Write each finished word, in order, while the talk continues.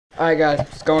Alright guys,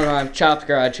 what's going on? Chopped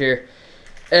Garage here.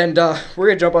 And we're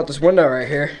gonna jump out this window right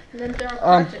here. And then throw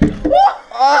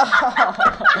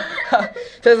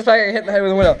There's the fact I hit the head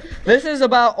with the window. This is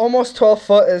about almost 12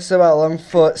 foot. It's about 11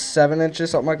 foot 7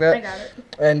 inches, something like that. I got it.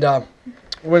 And the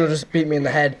window just beat me in the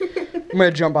head. I'm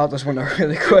gonna jump out this window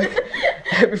really quick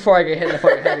before I get hit in the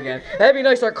fucking head again. That'd be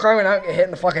nice, start climbing out and get hit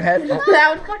in the fucking head. Oh.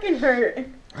 That would fucking hurt.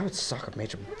 That would suck a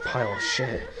major pile of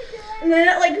shit. And then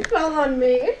it like fell on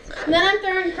me. And then I'm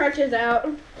throwing crutches out.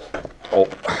 Oh.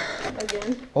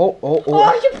 Again. Oh.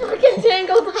 Oh, you fucking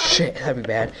tangled up. Shit, that'd be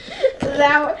bad.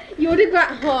 That you would have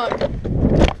got hung.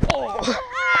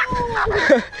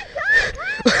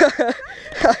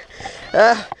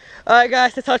 Alright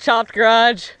guys, that's how Chopped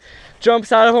Garage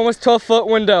jumps out of almost 12-foot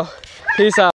window. Peace out.